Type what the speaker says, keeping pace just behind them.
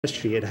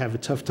She had have a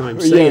tough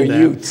time saying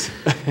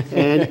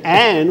that.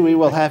 and we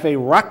will have a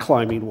rock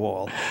climbing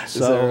wall. So,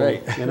 is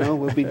that right? You know,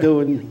 we'll be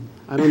doing,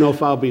 I don't know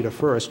if I'll be the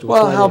first.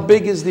 Well, how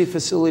big is the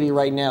facility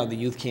right now, the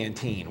youth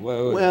canteen?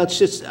 Well, it's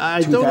just,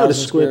 I don't know the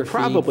square,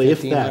 probably,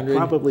 if that,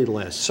 probably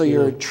less. So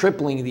you're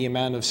tripling the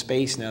amount of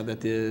space now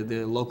that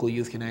the local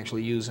youth can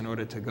actually use in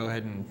order to go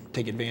ahead and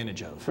take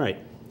advantage of. Right.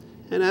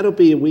 And that'll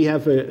be, we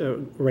have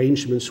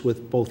arrangements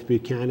with both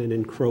Buchanan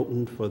and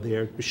Croton for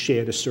their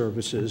shared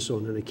services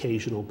on an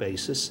occasional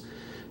basis.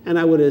 And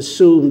I would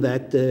assume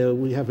that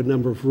we have a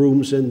number of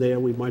rooms in there.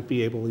 We might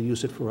be able to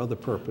use it for other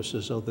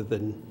purposes other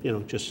than, you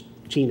know, just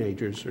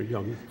teenagers or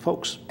young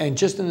folks. And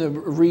just in the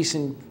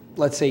recent,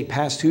 let's say,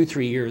 past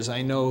 2-3 years,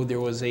 I know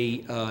there was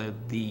the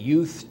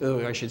youth,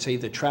 I should say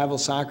the travel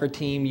soccer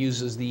team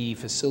uses the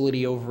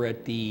facility over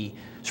at the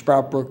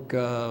Sprout Brook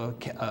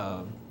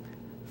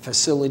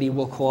facility,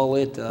 we'll call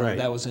it. Right.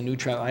 That was a new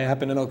travel. I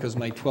happen to know because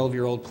my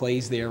 12-year-old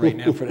plays there right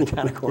now for the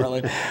town of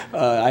Cortland.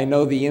 I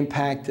know the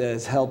impact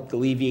has helped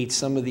alleviate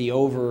some of the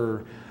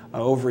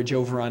overage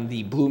over on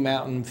the Blue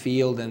Mountain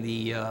field and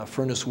the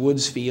Furnace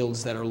Woods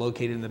fields that are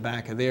located in the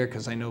back of there,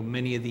 because I know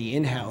many of the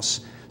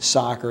in-house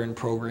soccer and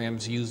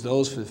programs use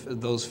those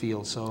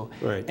fields, so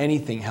right.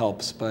 Anything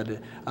helps. But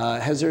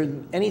has there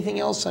anything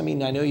else? I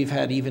mean, I know you've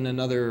had even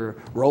another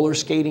roller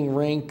skating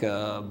rink,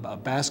 a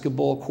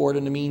basketball court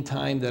in the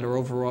meantime that are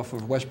over off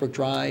of Westbrook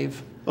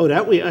Drive. Oh,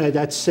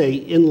 that's a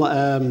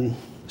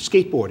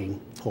skateboarding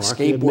park.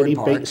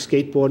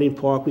 Skateboarding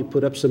park. We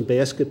put up some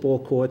basketball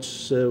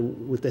courts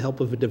with the help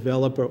of a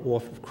developer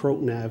off of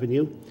Croton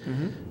Avenue.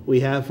 Mm-hmm.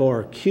 We have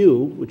our CUE,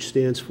 which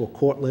stands for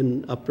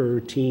Cortland Upper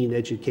Teen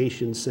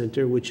Education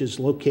Center, which is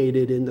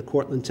located in the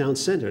Cortland Town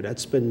Center.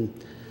 That's been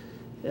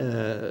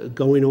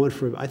going on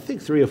for, I think,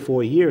 3 or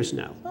 4 years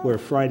now, where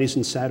Fridays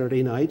and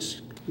Saturday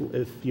nights,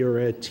 if you're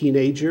a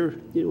teenager,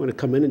 you want to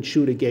come in and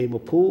shoot a game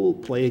of pool,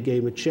 play a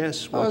game of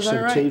chess, watch some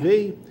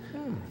TV.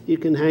 You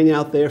can hang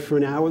out there for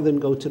an hour, then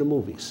go to the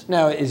movies.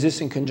 Now, is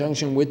this in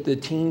conjunction with the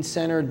teen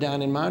center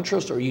down in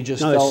Montrose, or you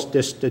just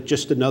it's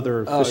just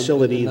another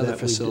facility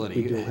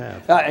we do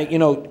have. You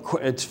know,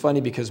 it's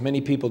funny because many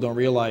people don't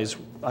realize,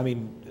 I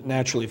mean,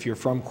 naturally, if you're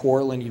from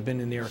Cortland, you've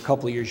been in there a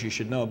couple of years, you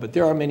should know, but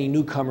there are many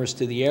newcomers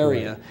to the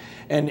area.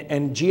 Right.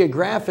 And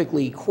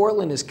geographically,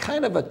 Cortland is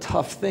kind of a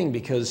tough thing,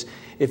 because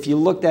if you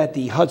looked at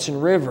the Hudson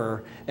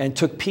River and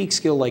took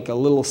Peekskill like a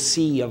little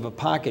sea of a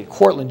pocket,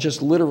 Cortland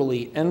just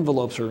literally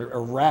envelopes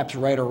or wraps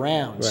right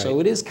around. Right.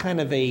 So it is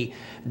kind of a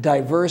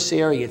diverse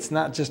area. It's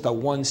not just a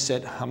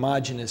one-set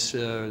homogeneous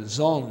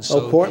zone.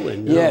 So,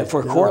 Cortland. No, yeah,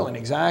 for Cortland,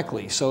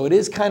 exactly. So it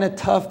is kind of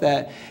tough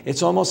that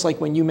it's almost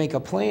like when you make a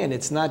plan,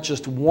 it's not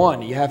just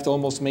one. You have to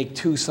almost make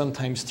 2,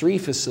 sometimes 3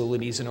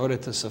 facilities in order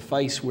to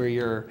suffice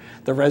where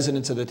the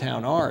residents of the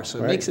town are. So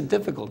it makes it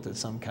difficult at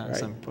some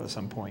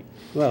point.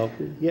 Well,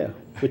 yeah,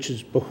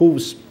 which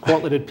behooves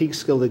Cortland and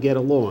Peekskill to get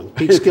along.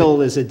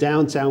 Peekskill is a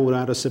downtown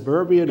without a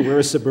suburbia, and we're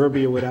a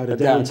suburbia without a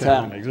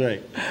downtown.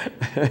 That's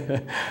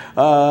right.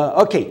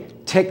 Okay,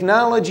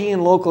 technology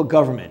and local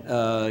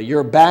government.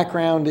 Your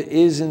background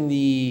is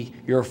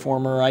you're a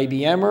former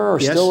IBMer, or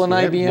yes, still an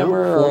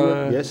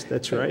IBMer? Yes,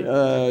 that's right.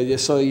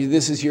 So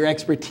this is your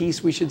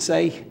expertise, we should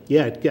say?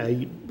 Yeah,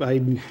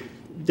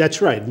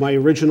 that's right.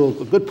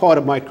 A good part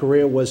of my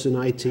career was in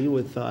IT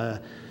with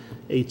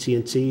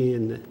AT&T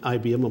and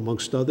IBM,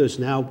 amongst others.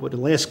 Now, for the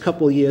last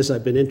couple of years,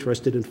 I've been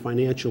interested in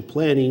financial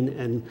planning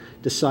and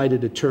decided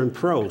to turn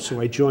pro.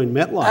 So I joined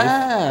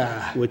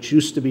MetLife, which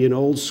used to be an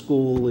old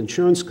school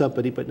insurance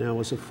company, but now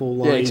is a full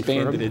line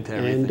expanded firm, into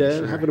everything,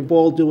 and having a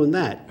ball doing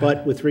that.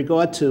 But with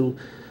regard to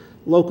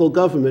local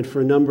government,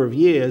 for a number of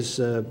years,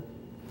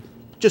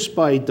 just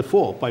by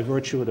default, by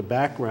virtue of the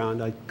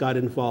background, I got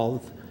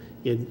involved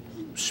in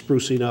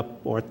sprucing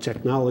up our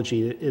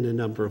technology in a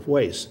number of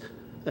ways.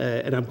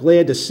 And I'm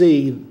glad to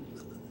see,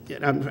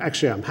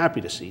 I'm happy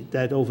to see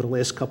that over the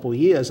last couple of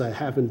years I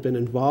haven't been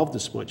involved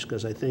as much,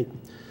 because I think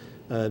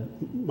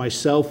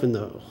myself and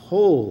the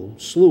whole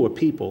slew of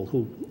people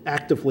who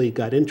actively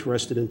got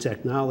interested in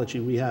technology,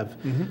 we have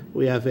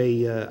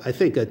I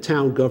think a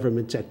town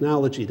government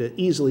technology that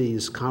easily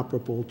is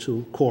comparable to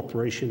a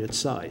corporation its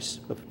size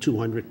of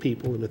 200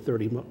 people and a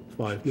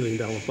 $35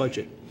 million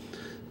budget.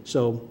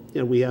 So,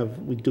 you know,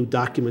 we do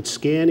document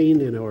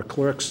scanning in our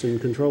clerks and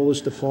controllers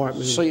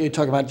department. So you're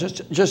talking about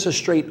just a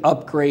straight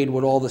upgrade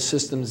with all the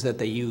systems that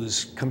they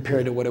use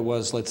compared to what it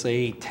was, let's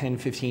say, 10,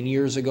 15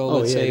 years ago,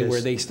 let's say, where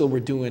they still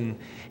were doing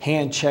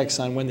hand checks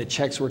on when the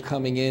checks were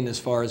coming in as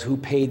far as who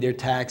paid their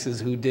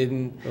taxes, who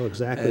didn't. Oh,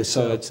 exactly.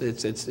 So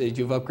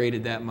you've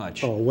upgraded that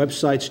much. Oh,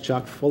 website's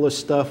chock full of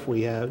stuff.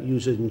 We have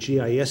using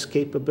GIS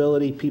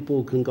capability.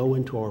 People can go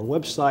into our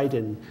website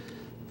and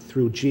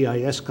through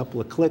GIS, a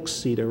couple of clicks,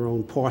 see their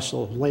own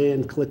parcel of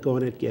land, click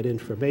on it, get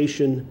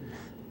information.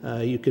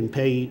 You can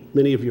pay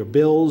many of your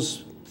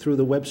bills through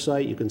the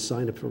website. You can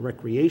sign up for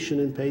recreation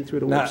and pay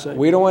through the website.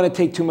 We don't want to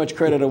take too much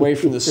credit away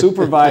from the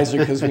supervisor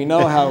because we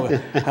know how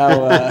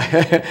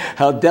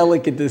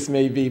delicate this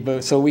may be.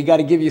 But so we got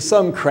to give you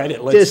some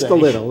credit. Let's Just say. a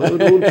little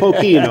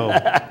poquino.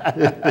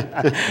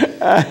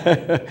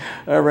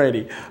 All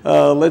righty.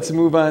 Let's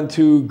move on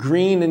to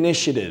green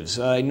initiatives.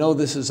 I know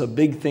this is a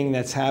big thing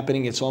that's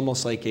happening. It's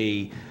almost like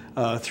a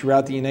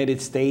throughout the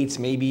United States,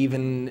 maybe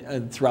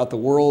even throughout the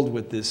world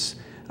with this.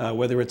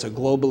 Whether it's a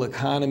global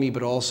economy,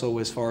 but also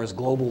as far as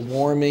global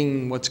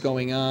warming, what's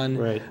going on.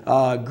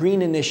 Right.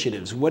 Green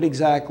initiatives, what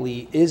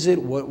exactly is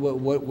it?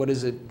 What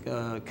does it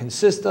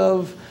consist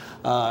of?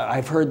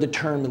 I've heard the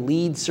term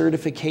LEED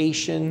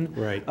certification.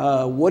 Right.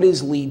 What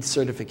is LEED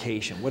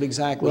certification? What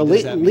exactly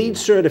does that mean? LEED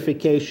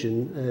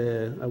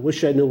certification, I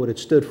wish I knew what it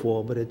stood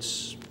for, but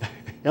it's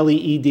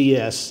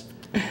LEEDS.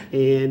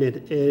 And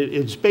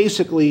it's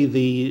basically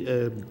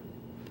the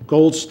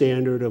gold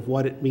standard of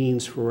what it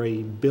means for a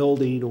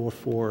building or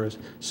for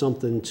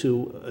something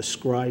to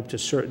ascribe to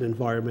certain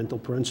environmental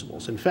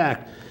principles. In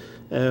fact,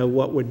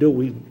 what we're doing,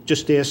 we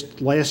just asked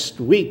last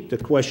week the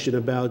question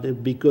about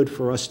it'd be good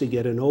for us to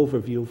get an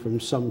overview from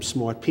some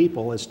smart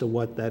people as to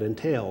what that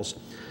entails.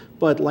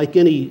 But like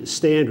any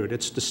standard,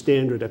 it's the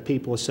standard that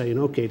people are saying,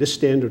 okay, this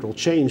standard will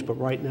change, but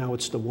right now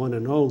it's the one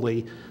and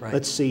only. Right.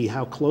 Let's see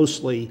how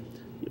closely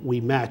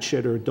we match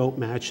it or don't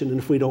match it, and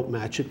if we don't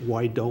match it,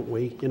 why don't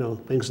we? You know,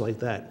 things like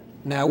that.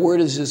 Now, where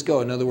does this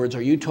go? In other words,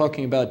 are you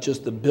talking about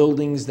just the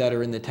buildings that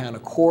are in the town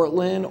of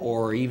Cortland,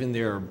 or even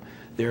their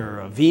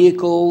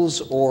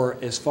vehicles, or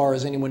as far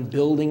as anyone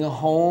building a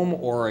home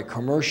or a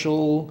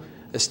commercial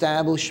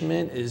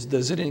establishment?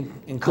 Does it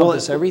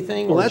encompass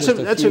everything? Well, or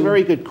that's a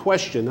very good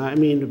question. I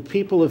mean,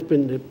 people have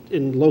been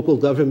in local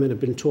government have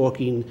been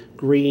talking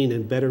green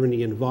and bettering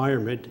the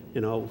environment,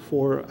 you know,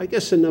 for I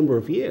guess a number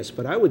of years.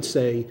 But I would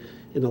say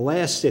in the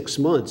last 6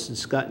 months,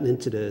 it's gotten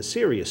into the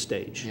serious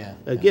stage. Yeah.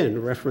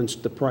 Again,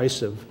 referenced the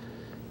price of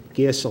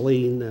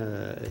gasoline,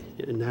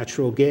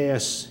 natural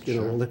gas, you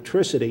know,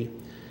 electricity.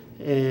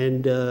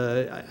 And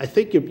I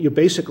think you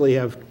basically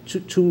have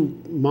two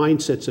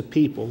mindsets of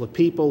people. The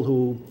people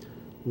who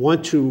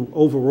want to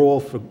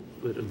overall, for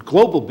a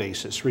global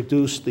basis,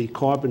 reduce the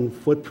carbon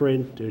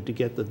footprint or to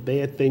get the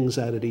bad things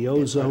out of the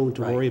ozone,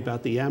 to worry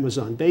about the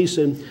Amazon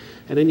basin.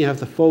 And then you have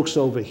the folks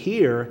over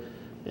here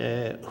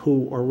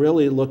who are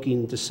really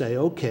looking to say,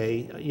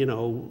 okay, you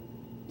know,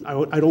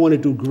 I don't want to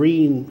do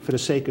green for the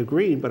sake of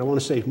green, but I want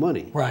to save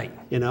money. Right.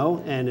 You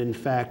know, and in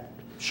fact,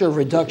 sure,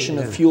 reduction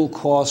of fuel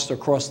costs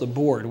across the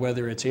board,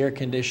 whether it's air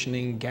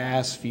conditioning,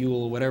 gas,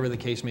 fuel, whatever the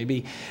case may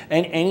be.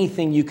 And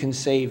anything you can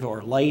save,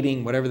 or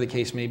lighting, whatever the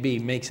case may be,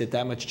 makes it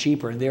that much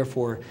cheaper, and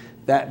therefore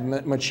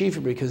that much cheaper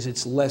because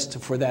it's less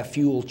for that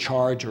fuel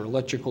charge or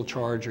electrical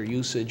charge or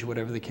usage,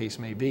 whatever the case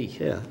may be.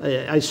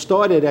 Yeah, I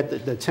started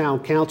at the town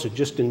council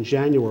just in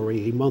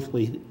January, a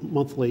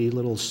monthly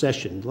little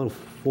session, a little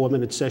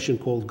 4-minute session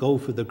called Go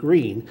for the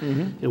Green,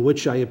 in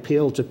which I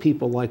appealed to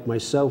people like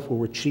myself who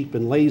were cheap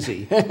and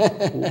lazy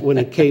when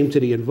it came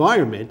to the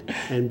environment,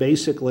 and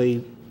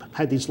basically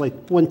had these like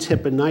one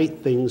tip a night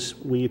things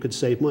where you could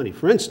save money.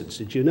 For instance,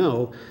 did you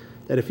know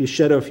that if you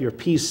shut off your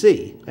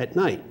PC at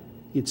night,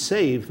 you'd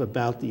save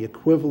about the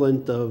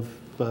equivalent of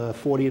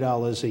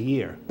 $40 a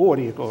year,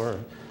 or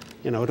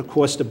you know, to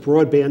cost a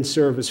broadband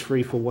service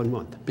free for 1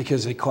 month.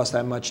 Because it costs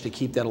that much to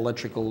keep that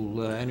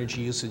electrical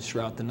energy usage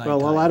throughout the night.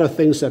 Well, a lot of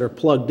things that are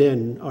plugged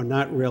in are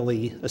not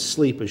really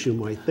asleep as you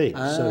might think.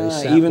 So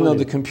even though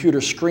the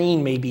computer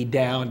screen may be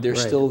down, there's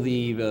Right. still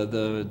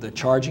the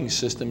charging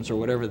systems or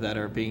whatever that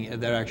are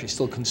actually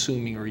still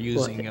consuming or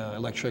using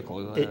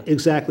electrical.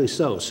 Exactly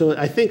so. So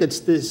I think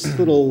it's this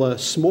little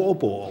small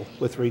ball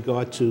with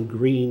regard to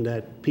green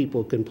that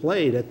people can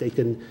play, that they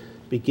can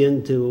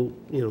begin to,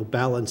 you know,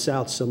 balance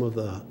out some of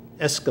the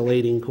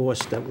escalating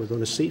costs that we're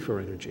going to see for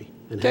energy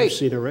and have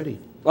seen already.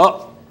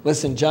 Well,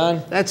 listen,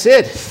 John. That's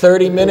it.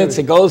 30 minutes,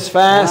 it goes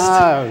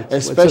fast,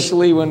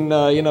 especially when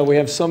you know, we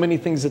have so many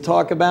things to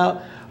talk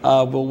about.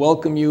 We'll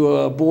welcome you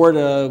aboard.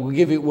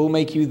 We'll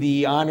make you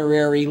the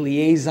honorary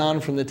liaison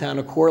from the town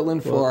of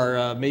Cortland for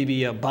our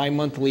maybe a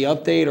bi-monthly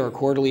update or a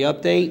quarterly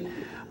update.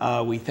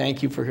 We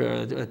thank you for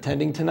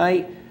attending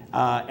tonight.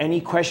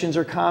 Any questions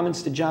or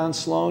comments to John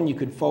Sloan, you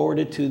could forward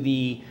it to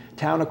the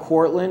town of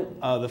Cortland.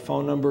 The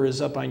phone number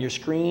is up on your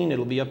screen.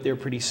 It'll be up there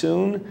pretty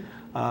soon.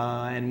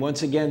 And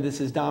once again,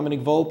 this is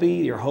Domenic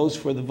Volpe, your host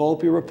for the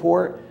Volpe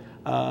Report.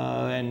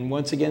 And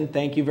once again,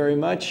 thank you very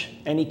much.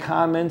 Any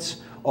comments?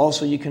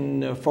 Also, you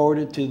can forward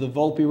it to the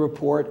Volpe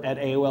Report at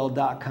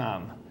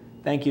AOL.com.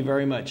 Thank you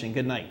very much, and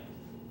good night.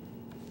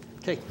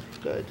 Okay.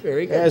 Good.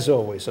 Very good. As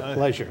always, a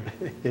pleasure.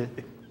 We'll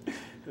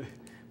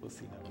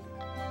see now.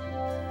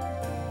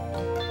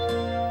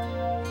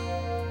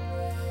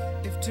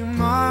 If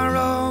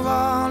tomorrow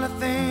all the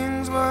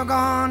things were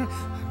gone,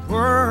 I'd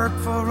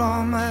worked for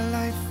all my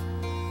life,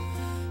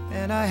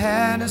 and I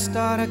had to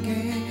start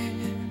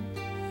again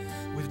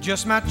with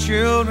just my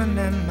children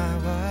and my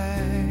wife.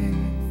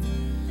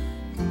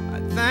 I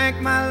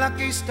thank my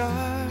lucky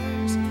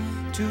stars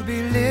to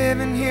be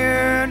living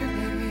here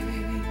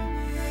today,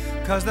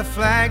 'cause the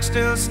flag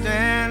still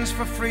stands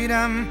for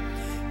freedom,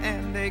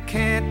 and they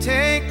can't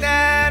take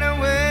that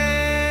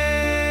away.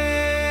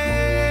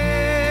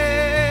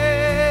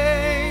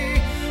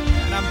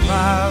 And I'm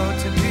proud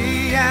to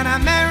be an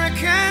American.